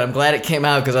 that's good. I'm glad it came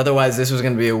out, because otherwise this was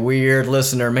going to be a weird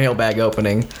listener mailbag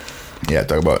opening. Yeah,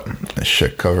 talk about a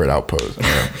shit covered outpost.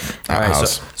 All right,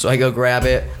 so I go grab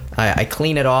it. I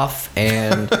clean it off,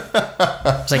 and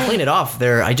as I clean it off,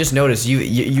 I just noticed you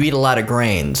eat a lot of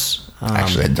grains.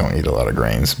 Actually, I don't eat a lot of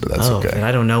grains, but that's okay. And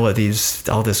I don't know what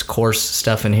all this coarse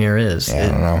stuff in here is. Yeah, I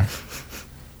don't know.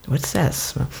 What's that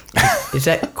smell? Is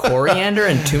that coriander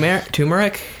and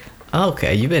turmeric? Oh,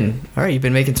 okay, you've been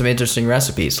making some interesting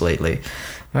recipes lately.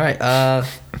 All right,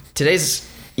 today's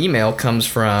email comes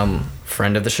from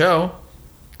friend of the show,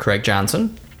 Craig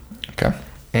Johnson. Okay.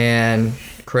 And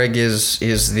Craig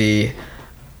is the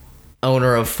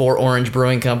owner of Fort Orange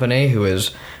Brewing Company, who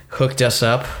has hooked us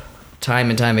up time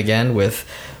and time again with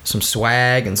some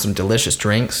swag and some delicious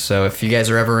drinks. So if you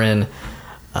guys are ever in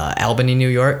Albany, New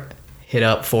York, hit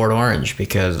up Fort Orange,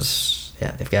 because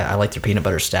I like their peanut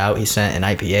butter stout. He sent an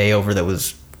IPA over that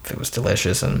was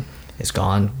delicious, and it's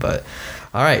gone. But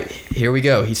all right, here we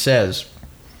go. He says,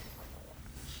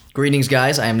 "Greetings,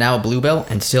 guys. I am now a blue belt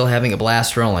and still having a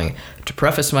blast rolling. To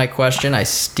preface my question, I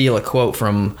steal a quote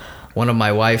from one of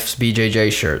my wife's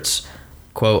BJJ shirts.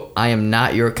 Quote, I am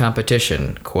not your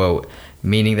competition, quote,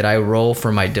 meaning that I roll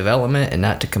for my development and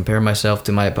not to compare myself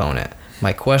to my opponent.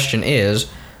 My question is,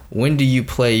 when do you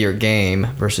play your game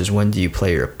versus when do you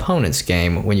play your opponent's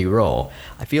game when you roll?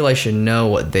 I feel I should know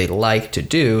what they like to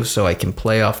do so I can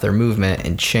play off their movement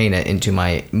and chain it into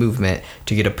my movement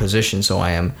to get a position so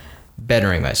I am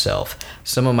bettering myself.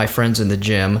 Some of my friends in the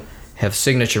gym have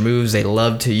signature moves they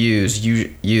love to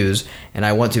use, and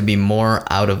I want to be more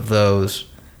out of those,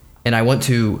 and I want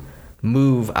to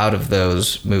move out of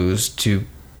those moves to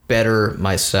better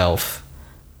myself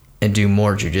and do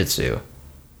more jiu-jitsu.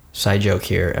 Side joke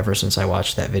here, ever since I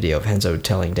watched that video of Henzo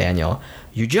telling Daniel,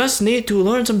 you just need to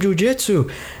learn some jiu-jitsu.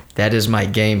 That is my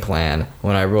game plan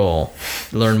when I roll,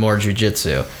 learn more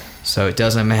jiu-jitsu. So it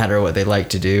doesn't matter what they like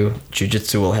to do,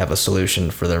 jiu-jitsu will have a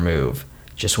solution for their move.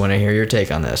 Just want to hear your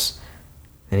take on this.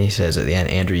 And he says at the end,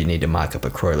 Andrew, you need to mock up a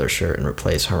Croyler shirt and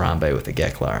replace Harambe with a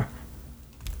Geklar.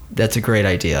 That's a great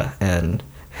idea, and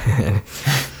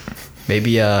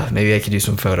maybe I could do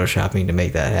some photoshopping to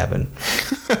make that happen.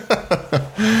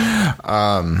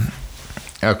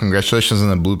 Congratulations on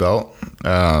the blue belt.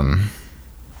 And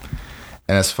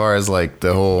as far as like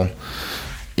the whole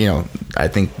I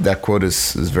think that quote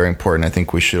is very important. I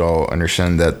think we should all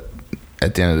understand that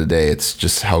at the end of the day, it's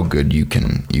just how good you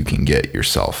can get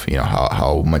yourself.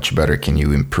 How much better can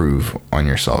you improve on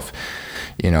yourself.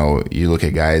 You look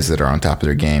at guys that are on top of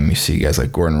their game. You see guys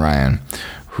like Gordon Ryan,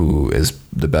 who is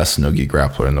the best no-gi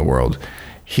grappler in the world.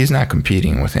 He's not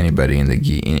competing with anybody in the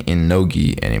gi in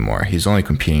no-gi anymore. He's only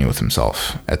competing with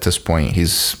himself. At this point,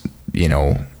 he's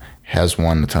has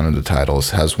won a ton of the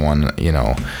titles, has won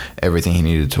everything he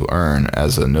needed to earn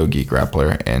as a no-gi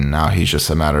grappler, and now he's just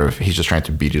trying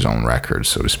to beat his own record,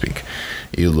 so to speak.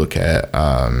 You look at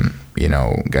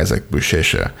guys like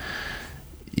Buchecha.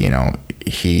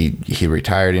 He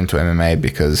retired into MMA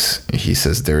because he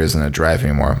says there isn't a drive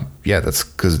anymore. Yeah, that's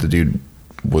because the dude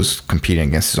was competing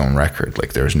against his own record.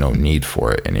 Like, there's no need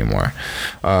for it anymore.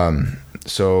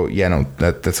 That's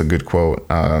a good quote.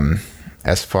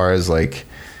 As far as like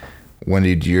when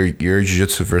you do your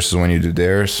jiu-jitsu versus when you do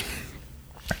theirs,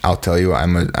 I'll tell you,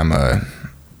 I'm a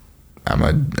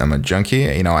junkie.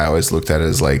 I always looked at it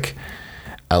as like,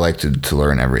 I like to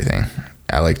learn everything.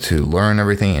 I like to learn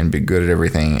everything and be good at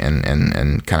everything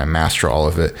and kind of master all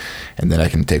of it, and then I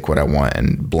can take what I want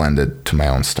and blend it to my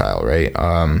own style, right?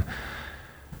 Long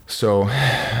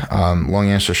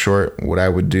answer short, what I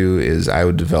would do is I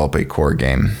would develop a core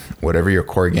game. Whatever your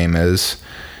core game is,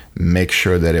 make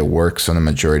sure that it works on the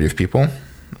majority of people.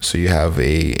 So you have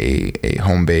a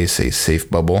home base, a safe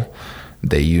bubble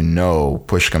that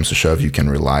push comes to shove, you can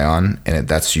rely on, and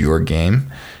that's your game,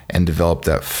 and develop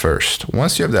that first.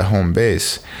 Once you have that home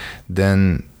base,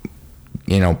 then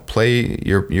play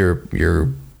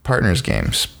your partner's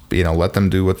games. Let them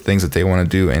do what things that they want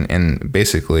to do, and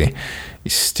basically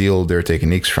steal their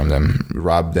techniques from them,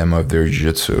 rob them of their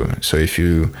jiu-jitsu. So if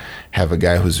you have a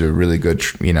guy who's a really good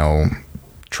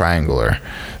triangler,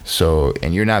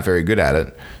 and you're not very good at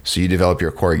it, so you develop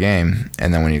your core game,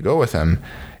 and then when you go with him,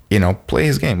 play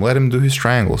his game. Let him do his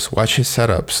triangles. Watch his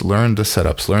setups.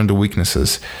 Learn the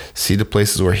weaknesses. See the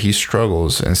places where he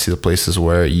struggles, and see the places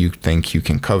where you think you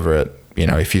can cover it.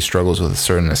 If he struggles with a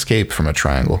certain escape from a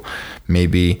triangle,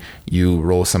 maybe you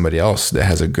roll somebody else that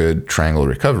has a good triangle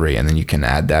recovery, and then you can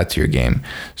add that to your game.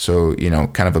 So,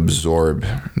 kind of absorb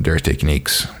their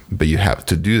techniques. But you have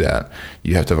to do that.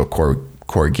 You have to have a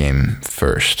core game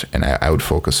first. And I would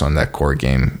focus on that core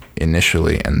game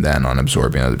initially, and then on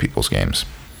absorbing other people's games.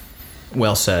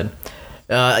 Well said.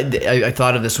 I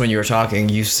thought of this when you were talking.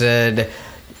 You said,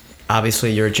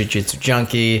 obviously, you're a jiu-jitsu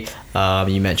junkie.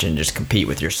 You mentioned just compete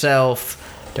with yourself.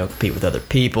 Don't compete with other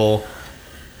people.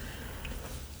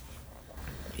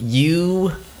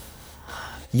 You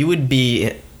would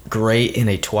be great in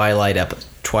a Twilight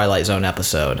Zone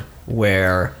episode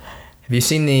where... Have you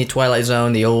seen the Twilight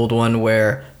Zone, the old one,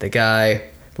 where the guy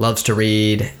loves to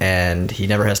read and he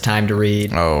never has time to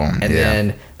read? Oh, and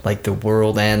then... like the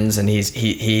world ends and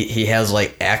he has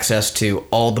like access to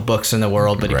all the books in the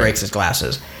world, but he breaks his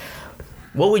glasses.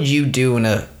 What would you do in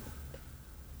a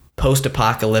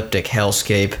post-apocalyptic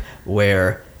hellscape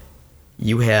where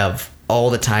you have all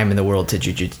the time in the world to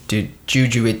do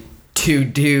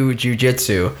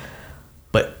jujitsu,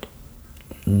 but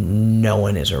no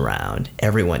one is around?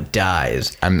 Everyone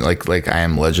dies. I'm like I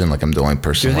Am Legend. Like, I'm the only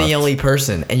person. You're left. the only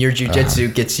person, and your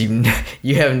jujitsu gets you.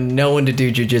 You have no one to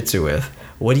do jujitsu with.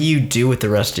 What do you do with the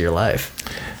rest of your life?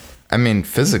 I mean,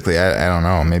 physically, I don't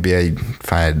know. Maybe I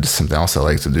find something else I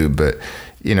like to do. But,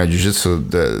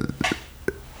 jiu-jitsu,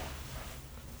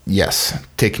 yes,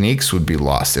 techniques would be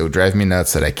lost. It would drive me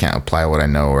nuts that I can't apply what I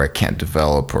know, or I can't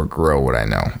develop or grow what I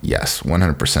know. Yes,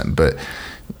 100%. But,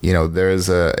 there is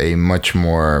a much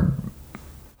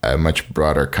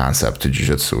broader concept to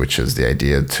jiu-jitsu, which is the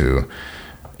idea to,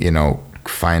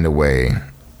 find a way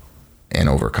and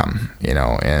overcome,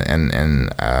 and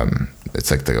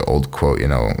it's like the old quote,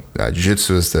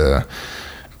 jiu-jitsu is the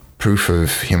proof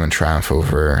of human triumph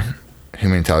over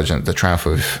human intelligence. The triumph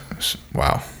of,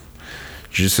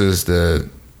 jiu-jitsu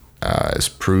is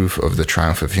proof of the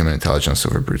triumph of human intelligence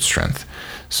over brute strength.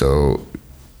 So,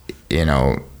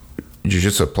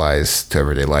 jiu-jitsu applies to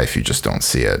everyday life. You just don't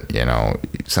see it.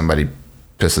 Somebody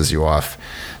pisses you off,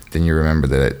 then you remember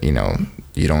that,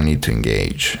 you don't need to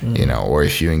engage, or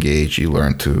if you engage, you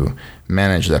learn to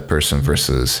manage that person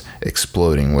versus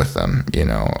exploding with them. You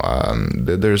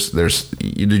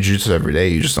do jiu-jitsu every day,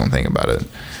 you just don't think about it.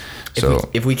 So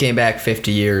if we came back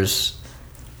 50 years,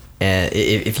 and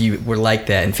if you were like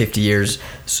that in 50 years,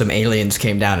 some aliens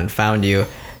came down and found you,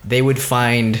 they would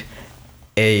find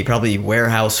a probably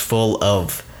warehouse full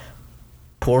of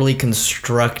poorly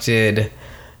constructed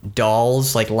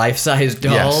dolls, like life-size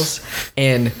dolls,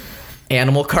 and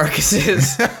animal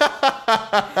carcasses.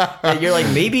 And you're like,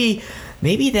 maybe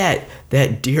maybe that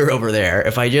deer over there,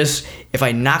 if I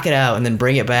knock it out and then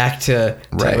bring it back to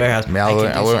the warehouse,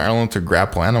 I learned to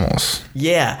grapple animals.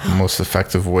 Yeah. The most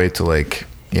effective way to, like,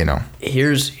 you know.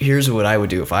 Here's what I would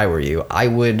do if I were you. I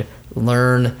would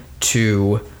learn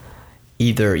to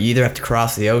either have to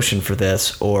cross the ocean for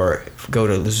this or go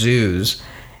to the zoos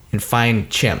and find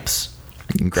chimps.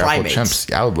 Grapple primates. chimps.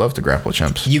 Yeah, I would love to grapple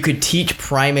chimps. You could teach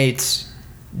primates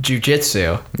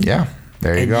jiu-jitsu. Yeah,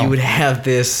 there you go. And you would have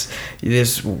this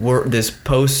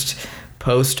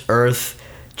post-Earth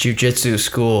jiu-jitsu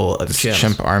school of chimps.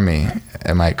 Chimp army,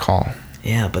 it might call.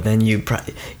 Yeah, but then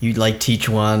you'd like teach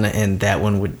one, and that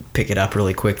one would pick it up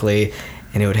really quickly,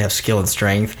 and it would have skill and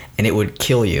strength, and it would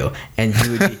kill you. And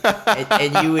you would be,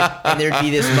 and there'd be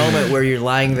this moment where you're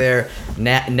lying there,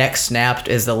 neck snapped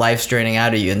as the life's draining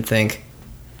out of you, and think,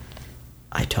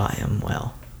 I taught him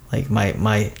well. Like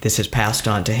my this has passed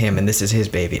on to him, and this is his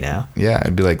baby now. Yeah,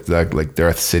 it'd be like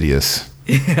Darth Sidious.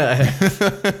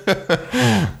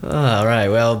 All right.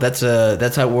 Well, that's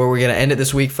where we're gonna end it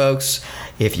this week, folks.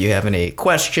 If you have any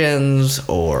questions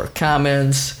or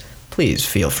comments, please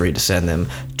feel free to send them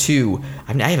to.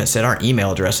 I haven't said our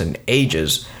email address in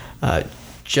ages.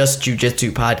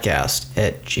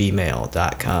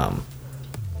 justjujitsupodcast@gmail.com.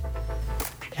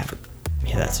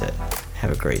 Yeah, that's it.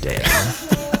 Have a great day,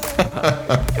 everyone.